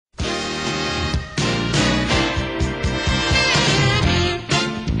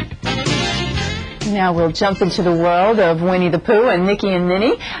Now we'll jump into the world of Winnie the Pooh and Mickey and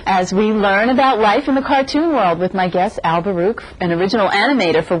Minnie as we learn about life in the cartoon world with my guest Al Baruch, an original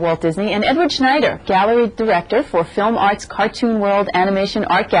animator for Walt Disney, and Edward Schneider, gallery director for Film Arts Cartoon World Animation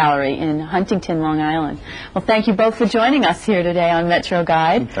Art Gallery in Huntington, Long Island. Well, thank you both for joining us here today on Metro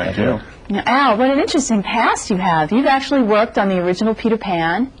Guide. Thank you. Now, Al, what an interesting past you have. You've actually worked on the original Peter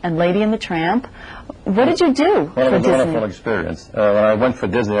Pan and Lady and the Tramp. What did you do for Disney? Well, it was a wonderful experience. When I went for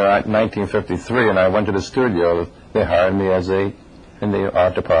Disney in 1953 and I went to the studio, they hired me in the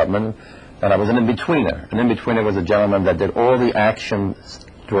art department, and I was an in-betweener. An in-betweener was a gentleman that did all the action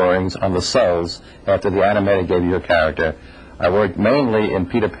drawings on the cells after the animator gave you a character. I worked mainly in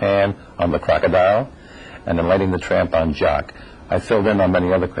Peter Pan on the crocodile and in Lady and the Tramp on Jock. I filled in on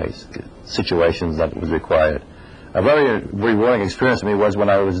many other situations that was required. A very rewarding experience for me was when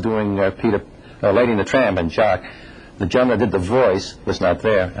I was doing Lady and the Tramp and Jock. The gentleman that did the voice was not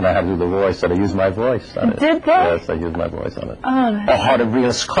there, and I had to do the voice, so I used my voice on it. Did that? Yes, I used my voice on it. Oh, I had a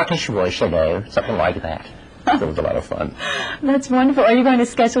real Scottish voice, you know, something like that. So it was a lot of fun. that's wonderful. Are you going to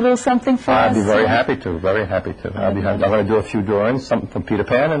sketch a little something for us? I'd be very happy to, very happy to. I'm going to do a few drawings, some from Peter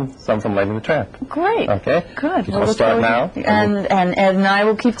Pan and some from Lady and the Tramp. Great. Okay? Good. You want to start now? And Ed and I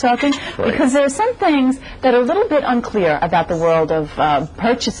will keep talking. Great. Because there are some things that are a little bit unclear about the world of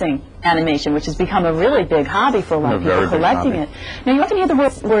purchasing animation, which has become a really big hobby for a lot of people collecting it. Now, you often hear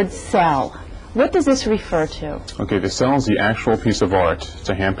the word cell. What does this refer to? Okay, the cell is the actual piece of art. It's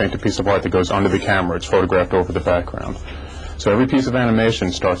a hand-painted piece of art that goes under the camera. It's photographed over the background. So every piece of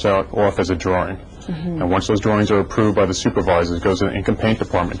animation starts out off as a drawing. And once those drawings are approved by the supervisors, it goes to the ink and paint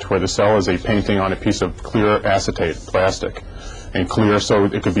department, where the cell is a painting on a piece of clear acetate plastic. And clear so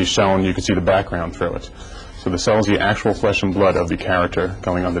it could be shown, you could see the background through it. So the cell is the actual flesh and blood of the character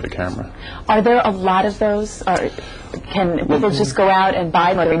going under the camera. Are there a lot of those? Or can people just go out and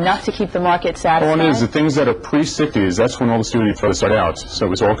buy them? Are there enough to keep the market satisfied? One is the things that are pre-60s, that's when all the studios start out. So it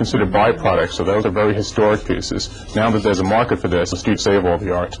was all considered byproducts, so those are very historic pieces. Now that there's a market for this, the studios save all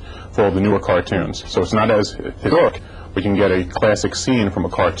the art for all the newer cartoons. So it's not as historic. We can get a classic scene from a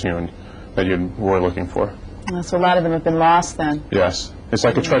cartoon that you were looking for. So a lot of them have been lost then. Yes. It's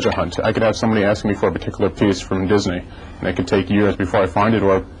like a treasure hunt. I could have somebody asking me for a particular piece from Disney, and it could take years before I find it,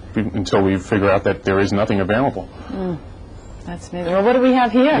 or until we figure out that there is nothing available. That's amazing. Well, what do we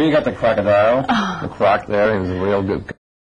have here? You got the crocodile. The croc there is a real good